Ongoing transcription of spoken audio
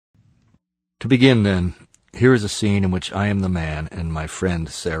To begin, then, here is a scene in which I am the man and my friend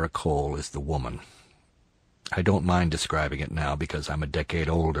Sarah Cole is the woman. I don't mind describing it now because I'm a decade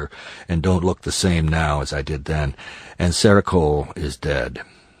older and don't look the same now as I did then, and Sarah Cole is dead.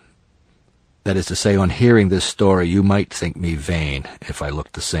 That is to say, on hearing this story, you might think me vain if I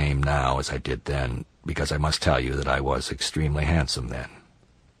looked the same now as I did then, because I must tell you that I was extremely handsome then.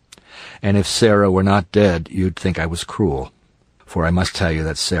 And if Sarah were not dead, you'd think I was cruel, for I must tell you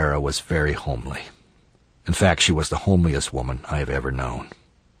that Sarah was very homely. In fact, she was the homeliest woman I have ever known.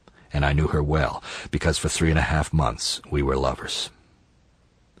 And I knew her well, because for 3.5 months we were lovers.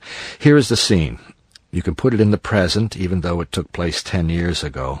 Here is the scene. You can put it in the present, even though it took place 10 years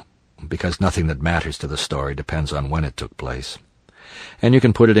ago, because nothing that matters to the story depends on when it took place. And you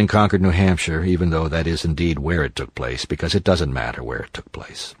can put it in Concord, New Hampshire, even though that is indeed where it took place, because it doesn't matter where it took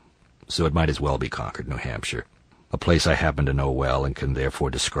place. So it might as well be Concord, New Hampshire, a place I happen to know well and can therefore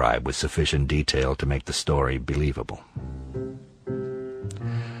describe with sufficient detail to make the story believable.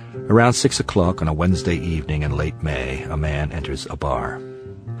 Around 6 o'clock on a Wednesday evening in late May, a man enters a bar.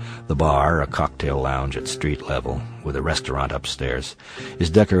 The bar, a cocktail lounge at street level, with a restaurant upstairs, is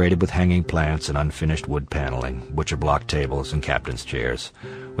decorated with hanging plants and unfinished wood paneling, butcher block tables and captain's chairs,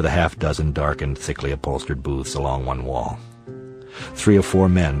 with a half-dozen darkened, thickly upholstered booths along one wall. 3 or 4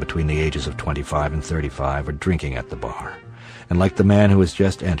 men between the ages of 25 and 35 are drinking at the bar, and like the man who has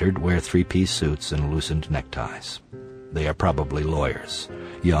just entered, wear 3-piece suits and loosened neckties. They are probably lawyers,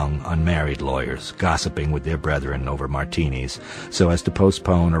 young, unmarried lawyers, gossiping with their brethren over martinis so as to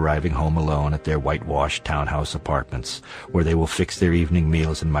postpone arriving home alone at their whitewashed townhouse apartments, where they will fix their evening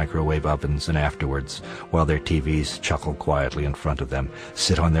meals in microwave ovens and afterwards, while their TVs chuckle quietly in front of them,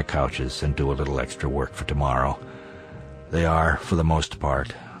 sit on their couches and do a little extra work for tomorrow. They are, for the most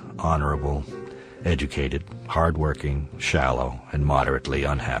part, honorable, educated, hard-working, shallow, and moderately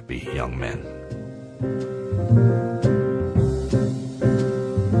unhappy young men.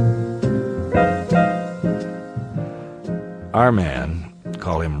 Our man,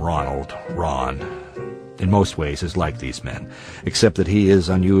 call him Ronald, Ron, in most ways is like these men, except that he is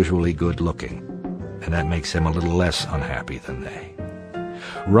unusually good-looking, and that makes him a little less unhappy than they.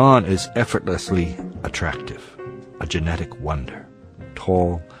 Ron is effortlessly attractive, a genetic wonder,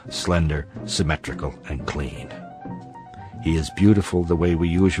 tall, slender, symmetrical, and clean. He is beautiful the way we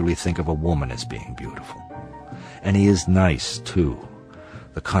usually think of a woman as being beautiful. And he is nice, too,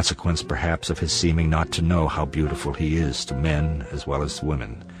 the consequence perhaps of his seeming not to know how beautiful he is to men as well as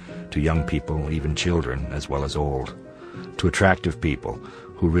women, to young people, even children, as well as old, to attractive people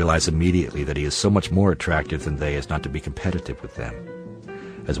who realize immediately that he is so much more attractive than they as not to be competitive with them,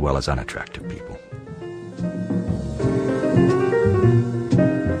 as well as unattractive people.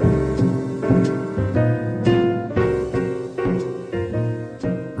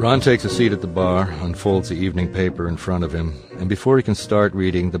 Ron takes a seat at the bar, unfolds the evening paper in front of him, and before he can start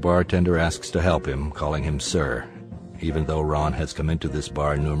reading, the bartender asks to help him, calling him Sir, even though Ron has come into this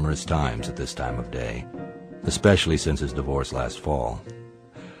bar numerous times at this time of day, especially since his divorce last fall.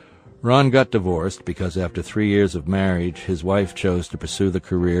 Ron got divorced because after 3 years of marriage, his wife chose to pursue the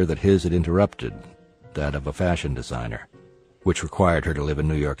career that his had interrupted, that of a fashion designer, which required her to live in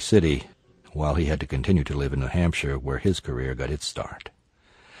New York City, while he had to continue to live in New Hampshire, where his career got its start.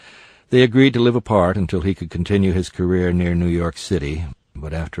 They agreed to live apart until he could continue his career near New York City,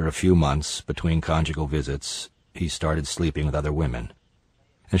 but after a few months, between conjugal visits, he started sleeping with other women,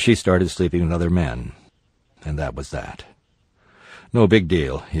 and she started sleeping with other men, and that was that. No big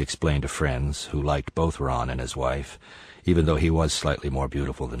deal, he explained to friends who liked both Ron and his wife, even though he was slightly more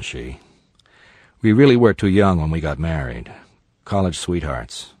beautiful than she. We really were too young when we got married, college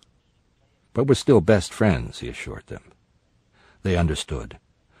sweethearts. But we're still best friends, he assured them. They understood.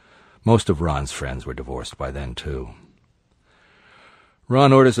 Most of Ron's friends were divorced by then, too.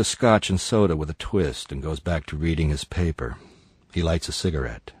 Ron orders a scotch and soda with a twist and goes back to reading his paper. He lights a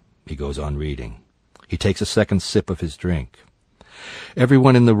cigarette. He goes on reading. He takes a second sip of his drink.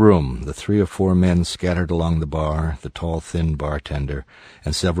 Everyone in the room, the 3 or 4 men scattered along the bar, the tall, thin bartender,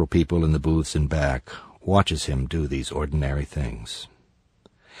 and several people in the booths in back, watches him do these ordinary things.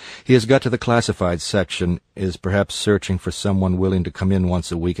 He has got to the classified section, is perhaps searching for someone willing to come in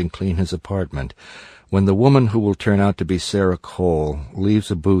once a week and clean his apartment, when the woman who will turn out to be Sarah Cole leaves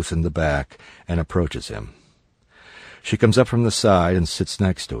a booth in the back and approaches him. She comes up from the side and sits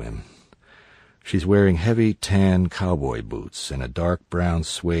next to him. She's wearing heavy tan cowboy boots and a dark brown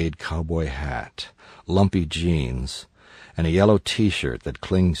suede cowboy hat, lumpy jeans, and a yellow T-shirt that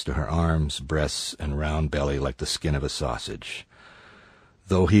clings to her arms, breasts, and round belly like the skin of a sausage.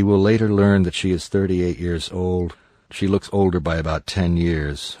 Though he will later learn that she is 38 years old, She looks older by about 10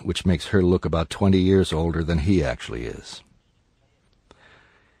 years, which makes her look about 20 years older than he actually is.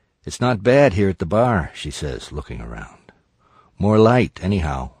 "It's not bad here at the bar," she says, looking around. "More light,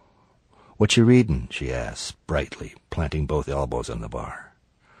 anyhow." "What you readin'?" she asks, brightly, planting both elbows on the bar.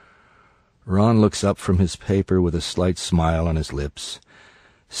 Ron looks up from his paper with a slight smile on his lips,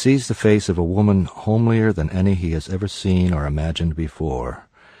 sees the face of a woman homelier than any he has ever seen or imagined before,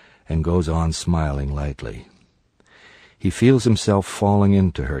 and goes on smiling lightly. He feels himself falling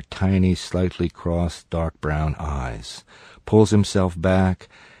into her tiny, slightly crossed, dark brown eyes, pulls himself back,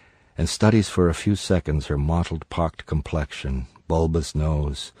 and studies for a few seconds her mottled, pocked complexion, bulbous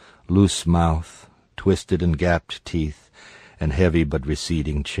nose, loose mouth, twisted and gapped teeth, and heavy but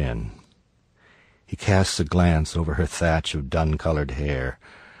receding chin. He casts a glance over her thatch of dun-colored hair,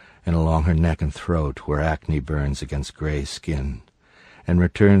 and along her neck and throat where acne burns against gray skin, and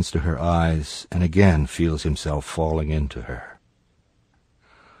returns to her eyes and again feels himself falling into her.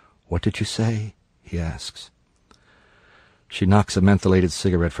 "What did you say?" he asks. She knocks a mentholated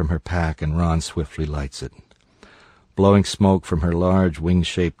cigarette from her pack, and Ron swiftly lights it. Blowing smoke from her large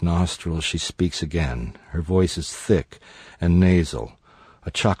wing-shaped nostrils, she speaks again. Her voice is thick and nasal,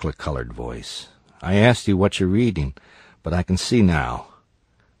 a chocolate-colored voice. "I asked you what you're reading, but I can see now."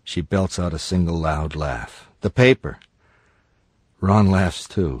 She belts out a single loud laugh. "The paper." Ron laughs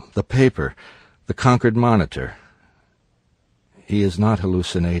too. "The paper. The Concord Monitor." He is not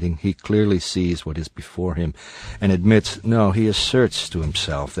hallucinating. He clearly sees what is before him, and admits, no, he asserts to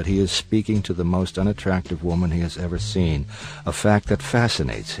himself that he is speaking to the most unattractive woman he has ever seen, a fact that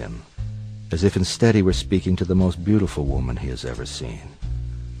fascinates him, as if instead he were speaking to the most beautiful woman he has ever seen.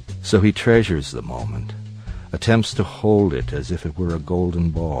 So he treasures the moment, attempts to hold it as if it were a golden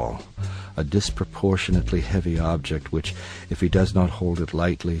ball, a disproportionately heavy object which, if he does not hold it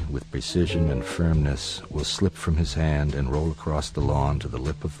lightly, with precision and firmness, will slip from his hand and roll across the lawn to the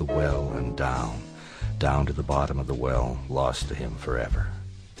lip of the well and down to the bottom of the well, lost to him forever.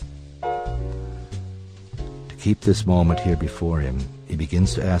 To keep this moment here before him, he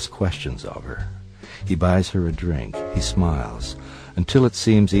begins to ask questions of her. He buys her a drink. He smiles, until it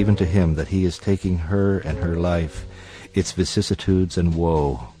seems even to him that he is taking her and her life, its vicissitudes and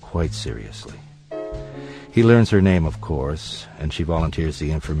woe, quite seriously. He learns her name, of course, and she volunteers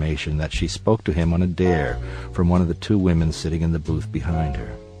the information that she spoke to him on a dare from one of the two women sitting in the booth behind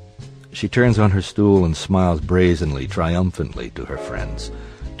her. She turns on her stool and smiles brazenly, triumphantly to her friends,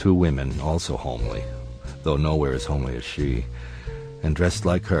 two women, also homely, though nowhere as homely as she, and dressed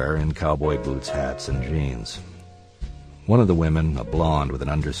like her in cowboy boots, hats, and jeans. One of the women, a blonde with an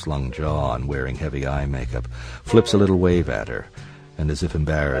underslung jaw and wearing heavy eye makeup, flips a little wave at her, and as if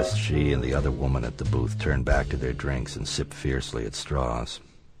embarrassed, she and the other woman at the booth turn back to their drinks and sip fiercely at straws.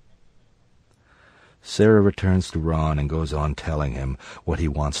 Sarah returns to Ron and goes on telling him what he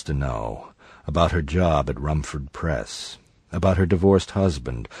wants to know, about her job at Rumford Press, about her divorced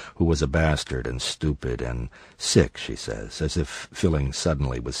husband, who was a bastard and stupid and sick, she says, as if filling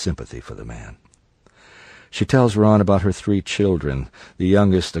suddenly with sympathy for the man. She tells Ron about her 3 children, the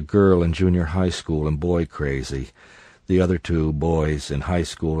youngest a girl in junior high school and boy crazy, the other 2 boys in high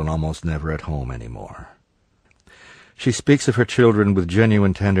school and almost never at home anymore. She speaks of her children with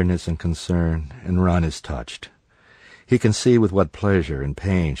genuine tenderness and concern, and Ron is touched. He can see with what pleasure and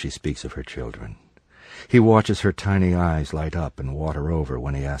pain she speaks of her children. He watches her tiny eyes light up and water over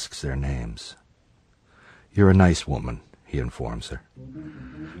when he asks their names. "You're a nice woman," he informs her.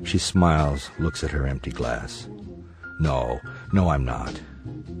 She smiles, looks at her empty glass. No, I'm not.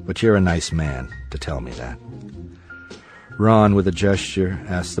 But you're a nice man to tell me that." Ron, with a gesture,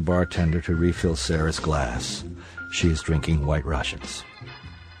 asks the bartender to refill Sarah's glass. She is drinking White Russians.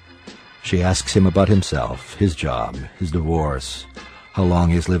 She asks him about himself, his job, his divorce, how long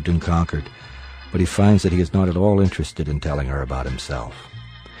he has lived in Concord, but he finds that he is not at all interested in telling her about himself.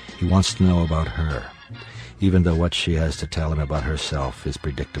 He wants to know about her, even though what she has to tell him about herself is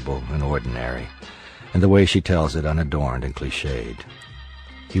predictable and ordinary, and the way she tells it unadorned and cliched.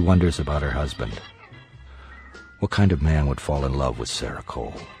 He wonders about her husband. What kind of man would fall in love with Sarah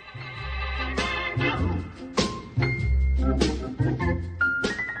Cole?